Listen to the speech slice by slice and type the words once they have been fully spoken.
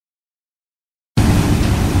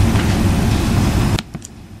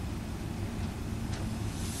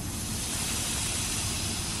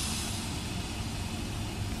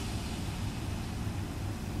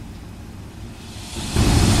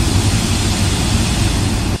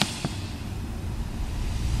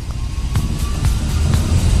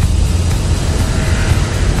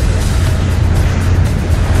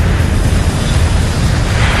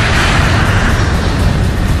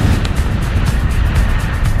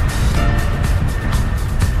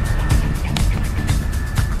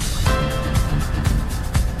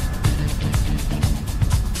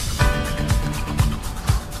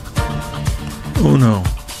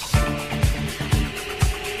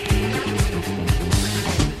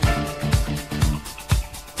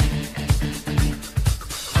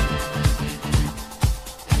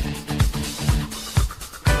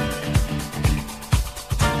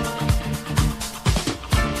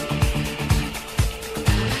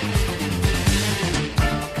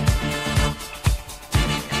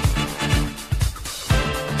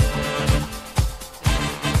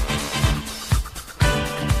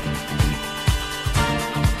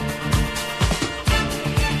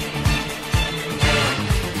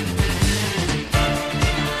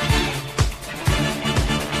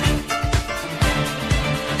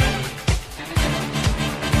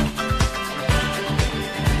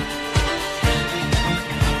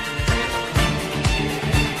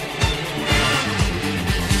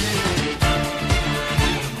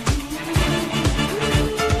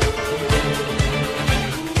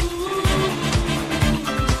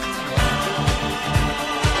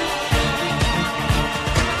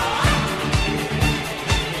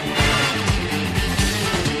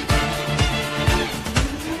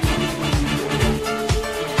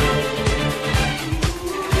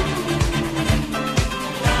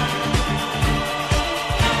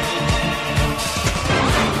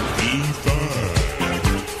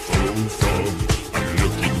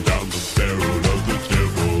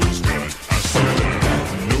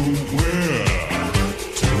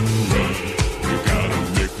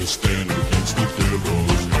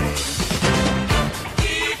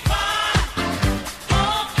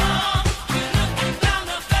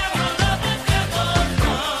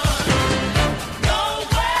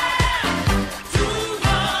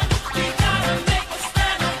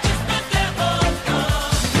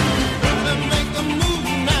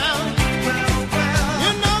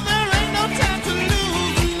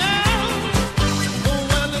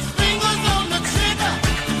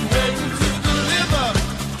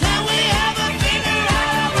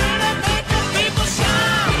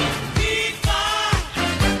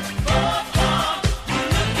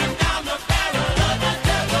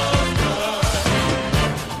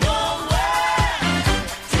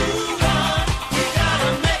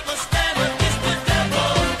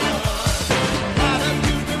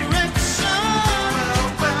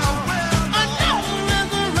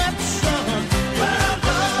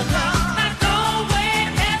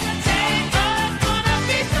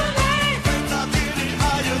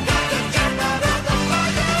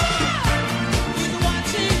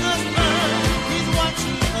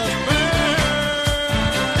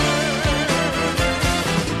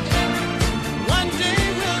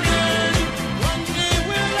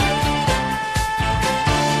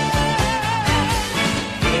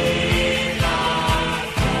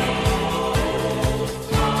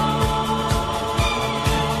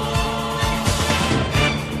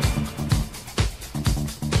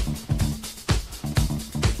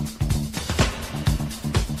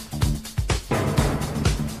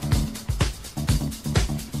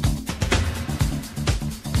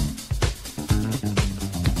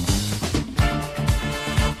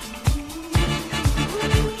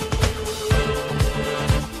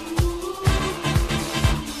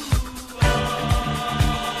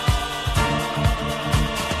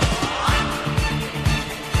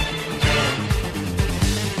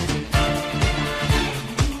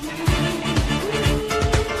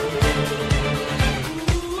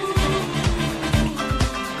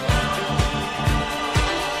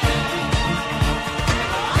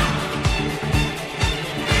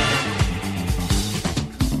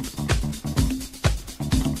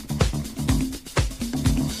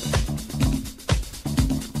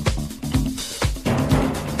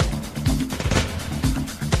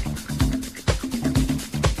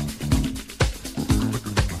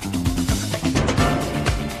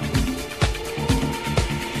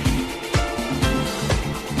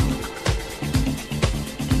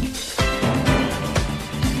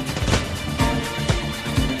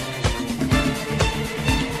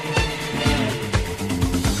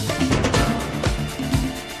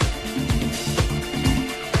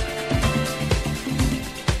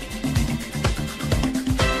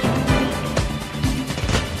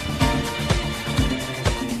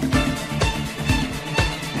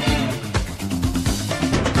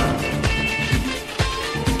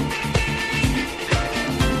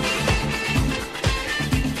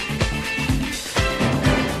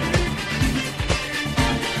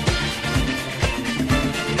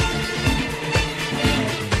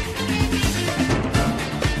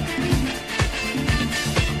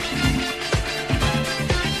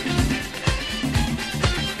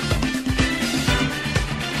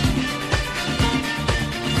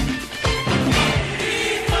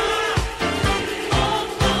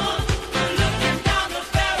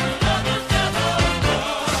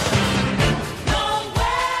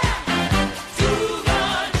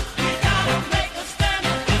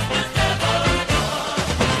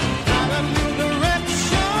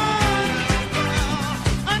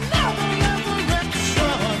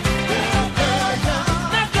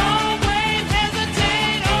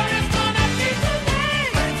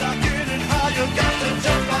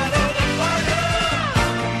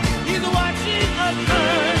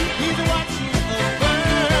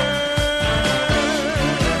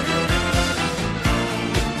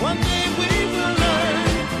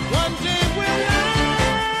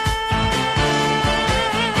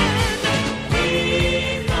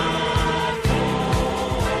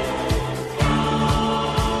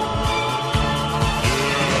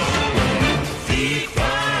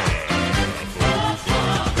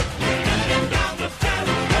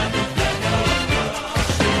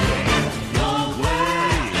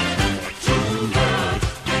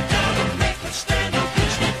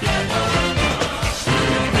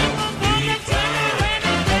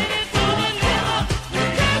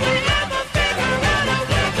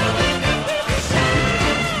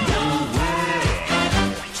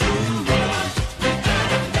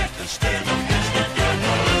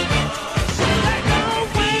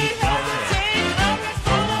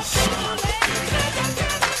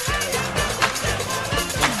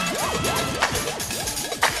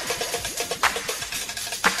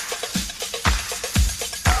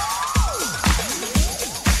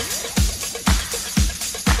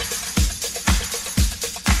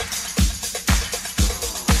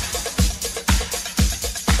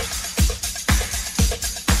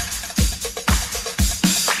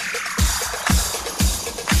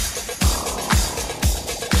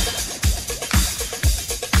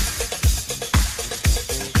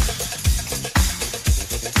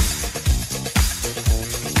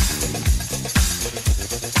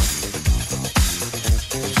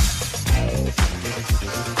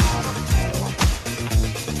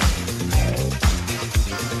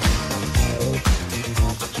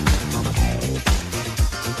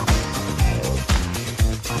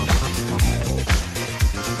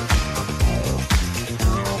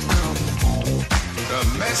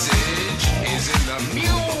message is in the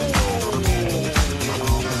music.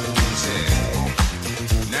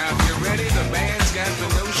 Now if you're ready, the band's got the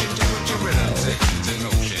notion to put your rhythm sections in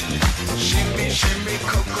motion. Shimmy, shimmy,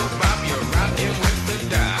 cocoa bop, you're rocking with the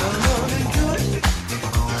dial. Come on and do it.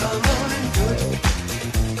 Come on and do it.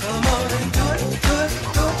 Come on and do it. Do it.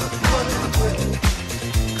 Do it.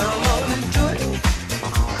 Come on and do it.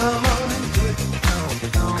 Come on and do it. Come on and do it.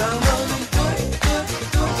 Come on and do it. Do it.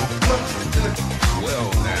 Do it. Come on and do it. Well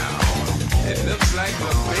now, it looks like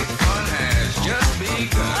the big fun has just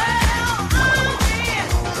begun.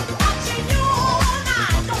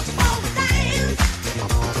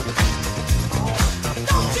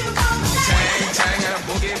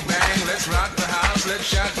 Let's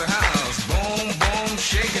shock the house, boom, boom,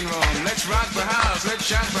 shake and roll. Let's rock the house, let's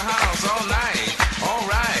shock the house all night. All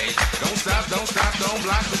right, don't stop, don't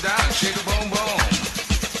block the dot. Shake a boom, boom,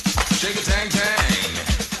 shake a tang, tang.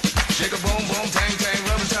 Shake a boom, boom, tang, tang.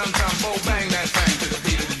 Rubber tum, tum, boom, bang that thing to the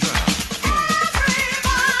beat of the drum.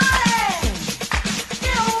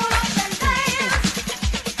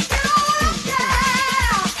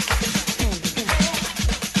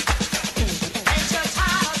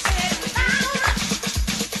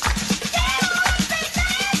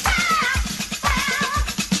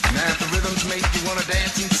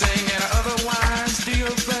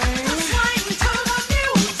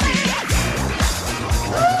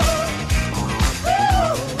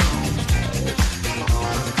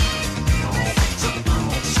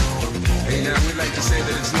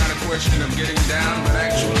 Question of getting down, but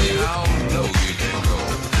actually how low you can go.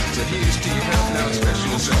 So here's to your help now,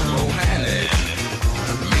 special solo hand and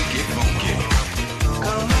make it funky.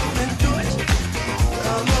 Come on and do it.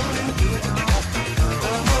 Come on and do it.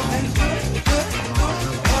 Come on and do it. Do it.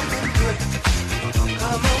 Do it.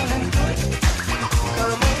 Come on and do it.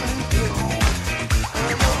 Come on and do it. Come on and do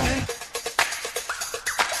it.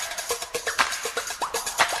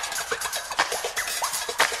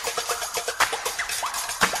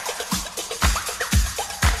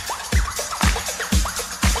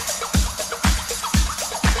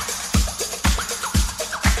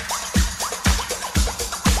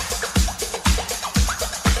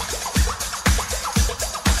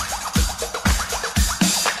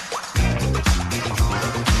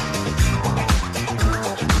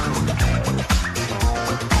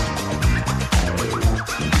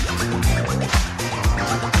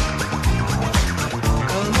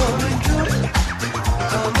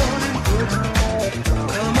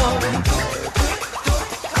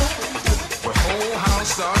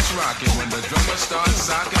 When the drummer starts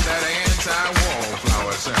socking that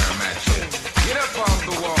anti-wallflower serum at you. Get up off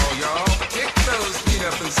the wall, y'all. Kick those feet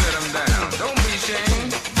up and set them down. Don't be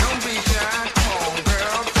ashamed. Don't be shy. Come on,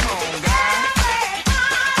 girl. Come on, guy.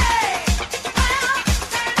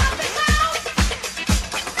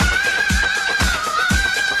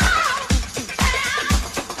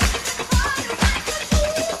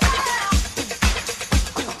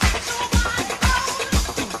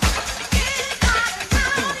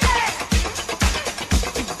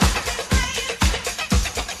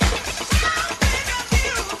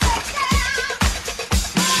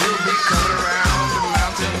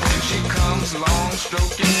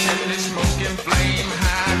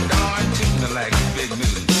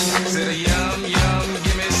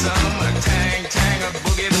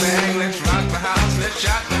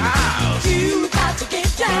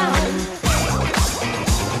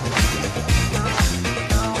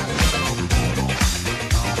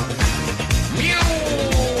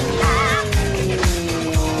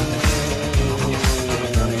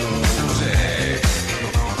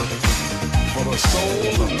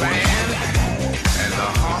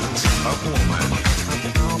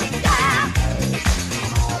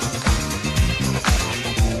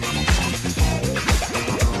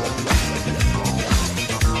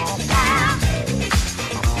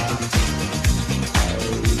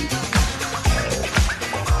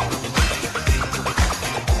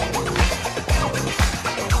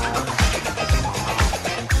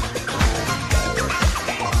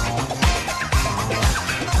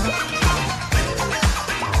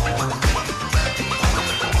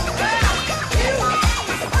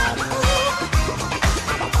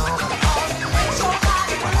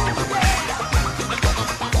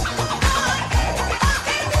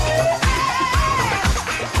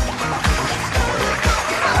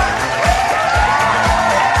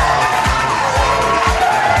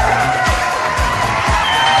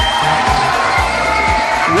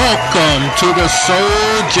 Welcome to the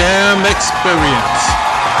Soul Jam Experience.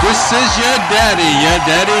 This is your Daddy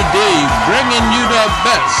D, bringing you the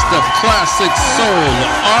best of classic soul,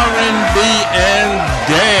 R&B, and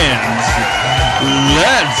dance.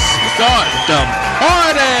 Let's start the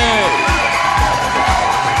party!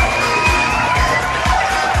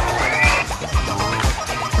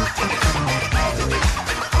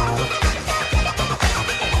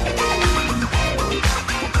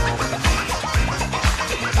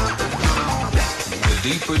 The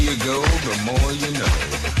deeper you go, the more you know.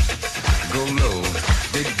 Go low,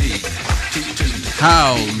 dig deep, toot toot.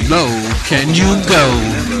 How low can you go?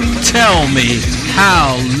 Tell me,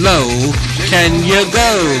 how low can you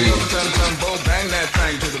go? Tum tum bo, bang that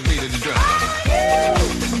thing to the beat of the drum.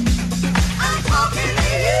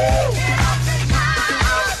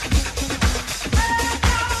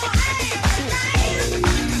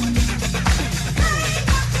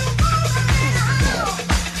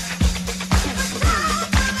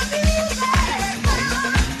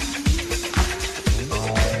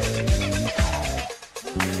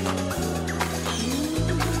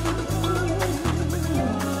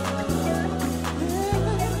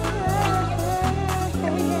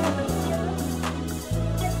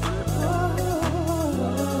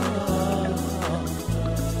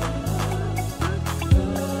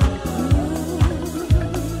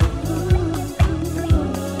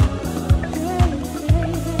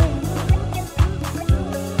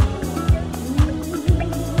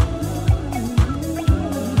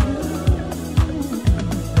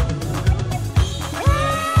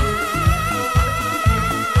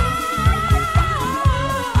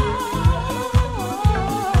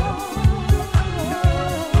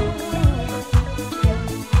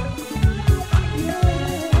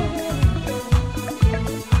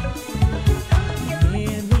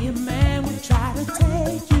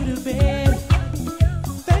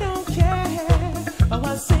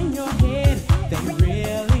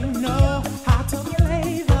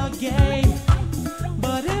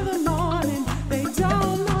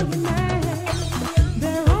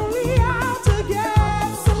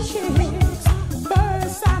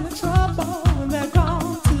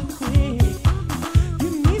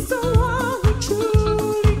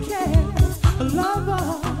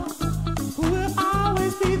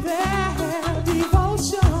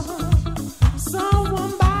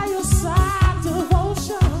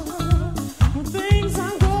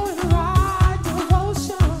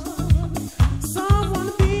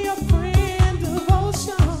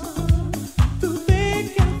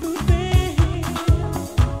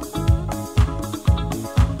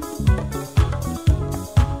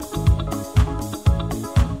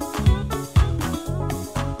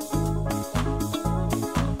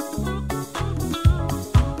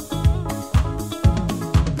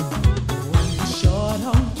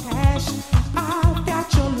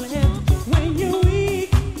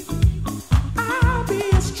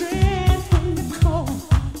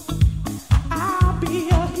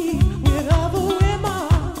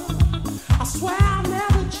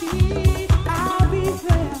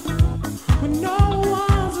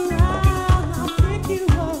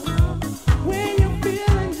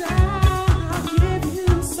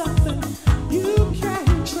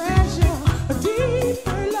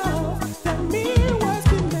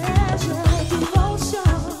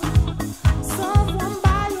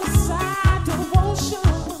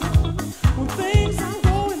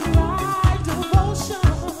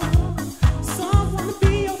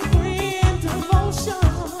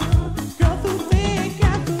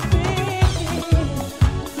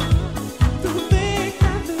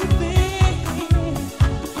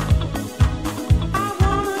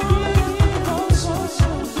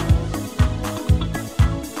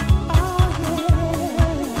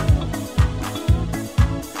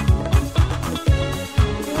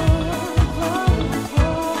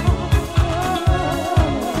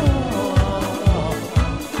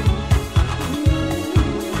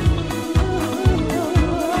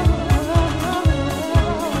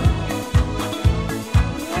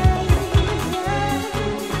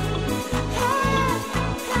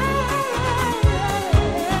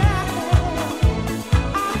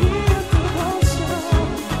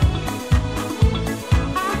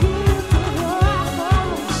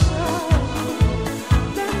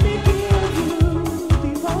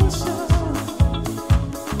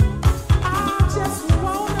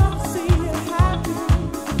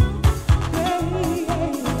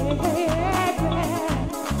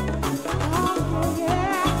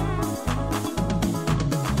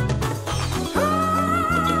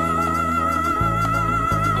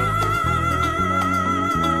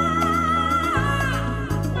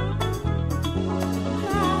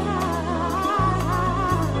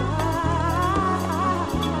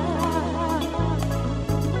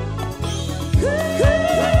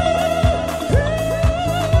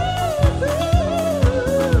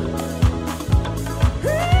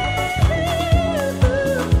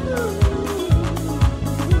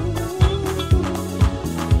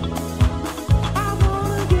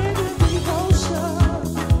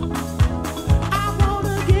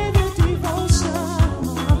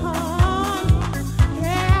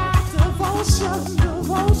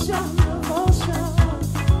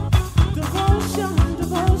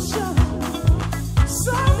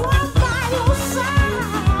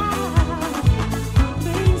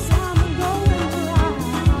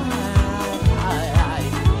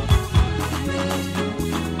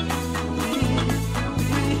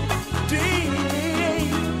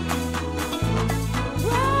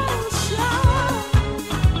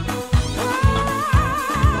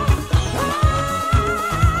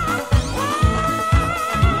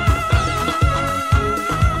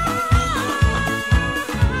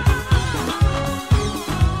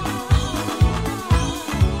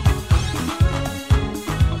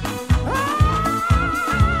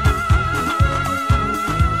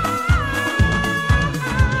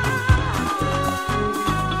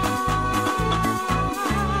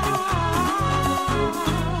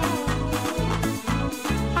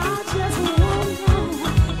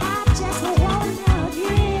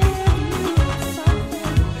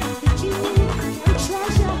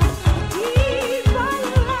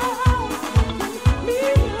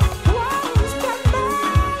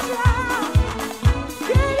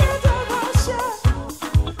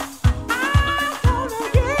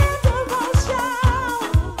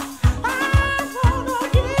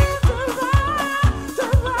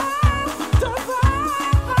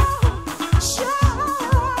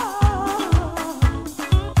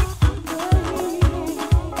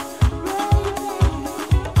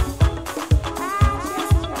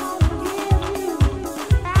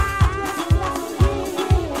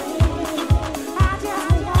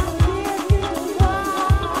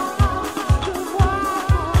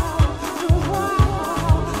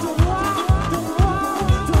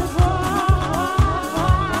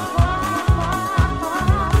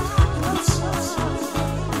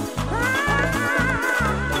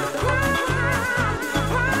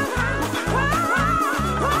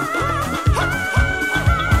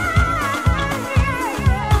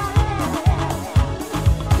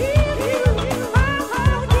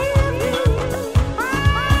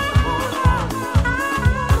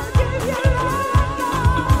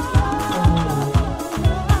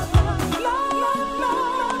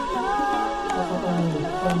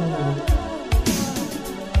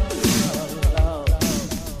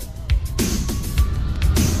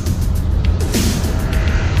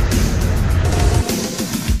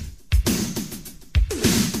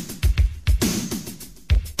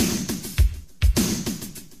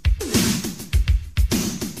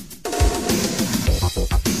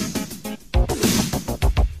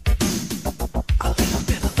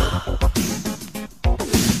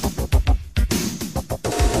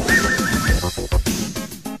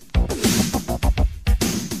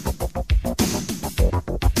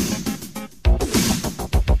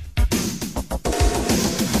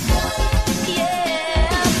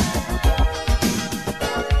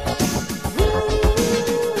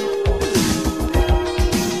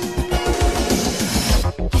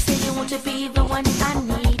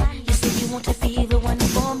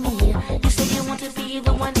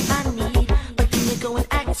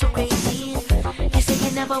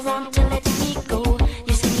 want to let me go.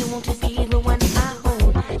 You say you want to be the one I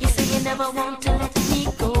hold. You say you never want to let me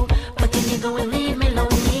go, but then you go and leave me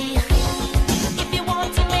lonely. If you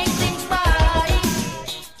want to make things right,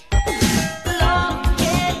 love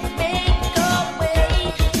can make a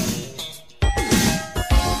way.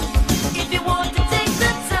 If you want to take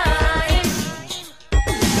the time,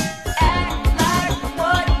 act like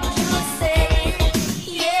what you say.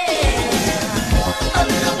 Yeah, a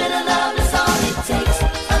little bit of love is all it takes.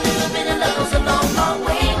 A little bit of love goes a long, long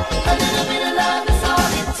way. A little bit of love is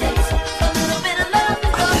all it takes. A little bit of love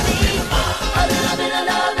is all me. A little bit of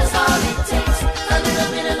love is all it takes. A little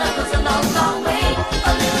bit of love goes a long, long way.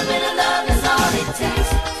 A little bit of love is all it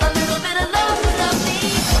takes. A little bit of love is all me.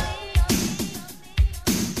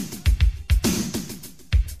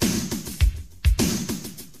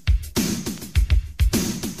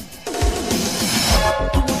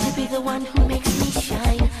 You want to be the one who makes me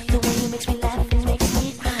shine, the one who makes me laugh and makes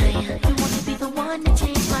me cry. You want to be the one to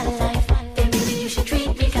change my life, then maybe you should treat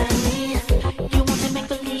me kindly. You want to make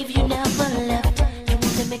believe you never left. You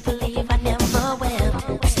want to make believe I never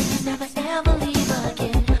wept. You say you never ever leave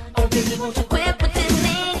again. Oh baby, won't you quit with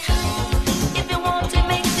me? If you want to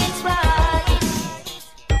make things right,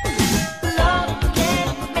 love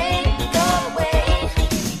can make a way.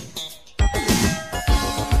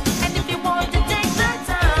 And if you want to take the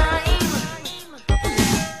time,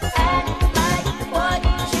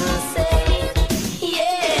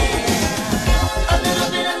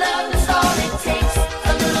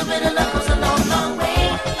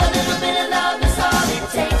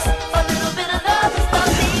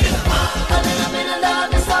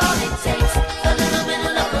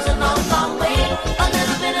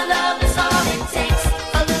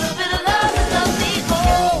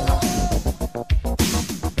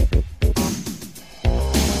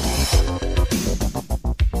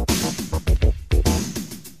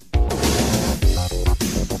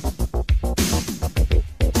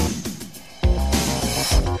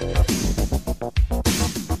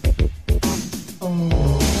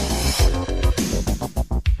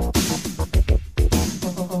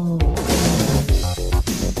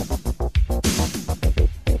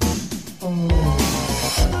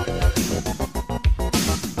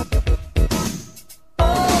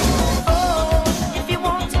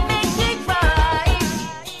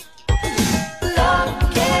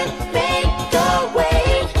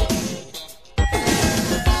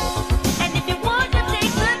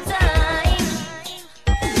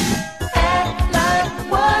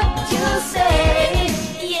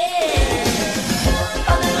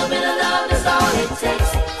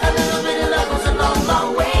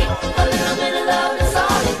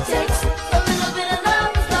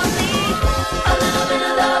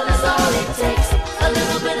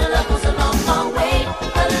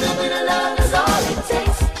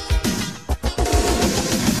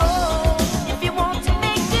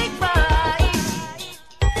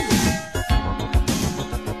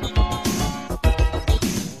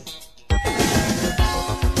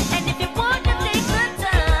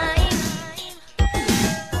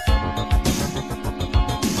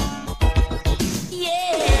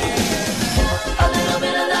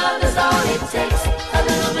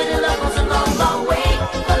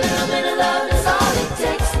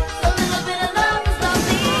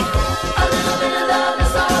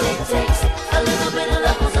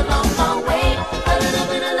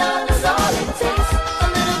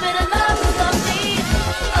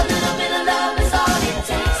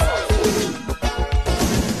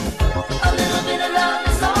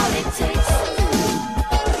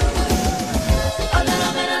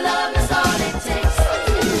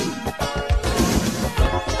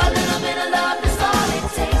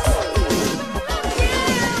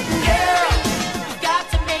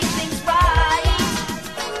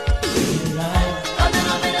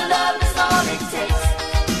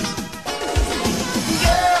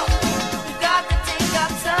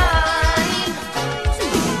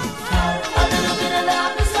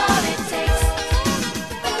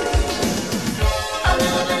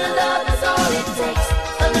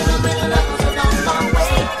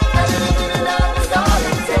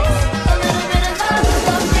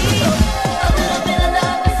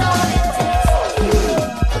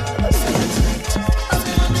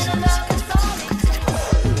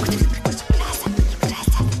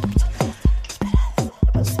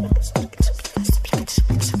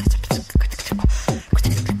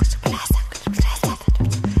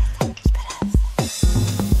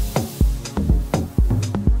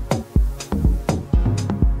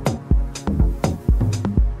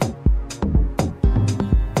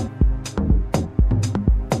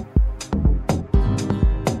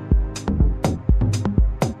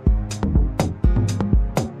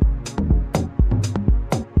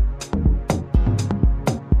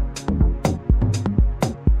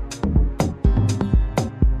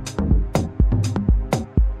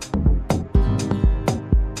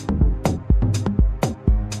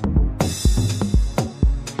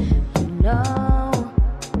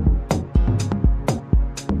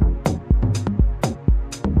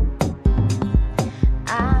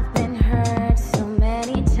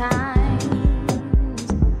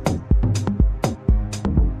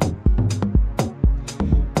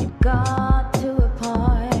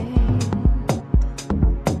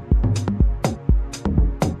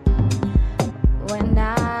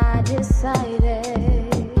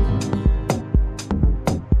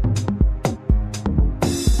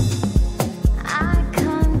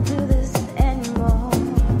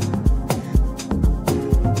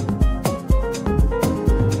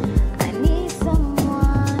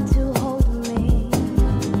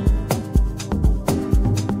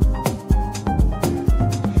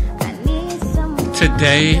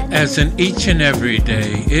 Today, as in each and every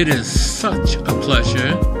day, it is such a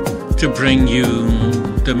pleasure to bring you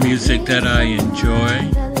the music that I enjoy.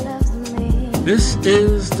 This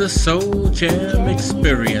is the Soul Jam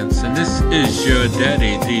Experience, and this is your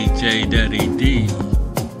daddy, DJ Daddy D.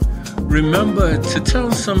 Remember to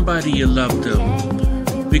tell somebody you love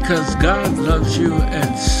them, because God loves you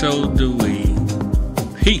and so do we.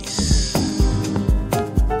 Peace.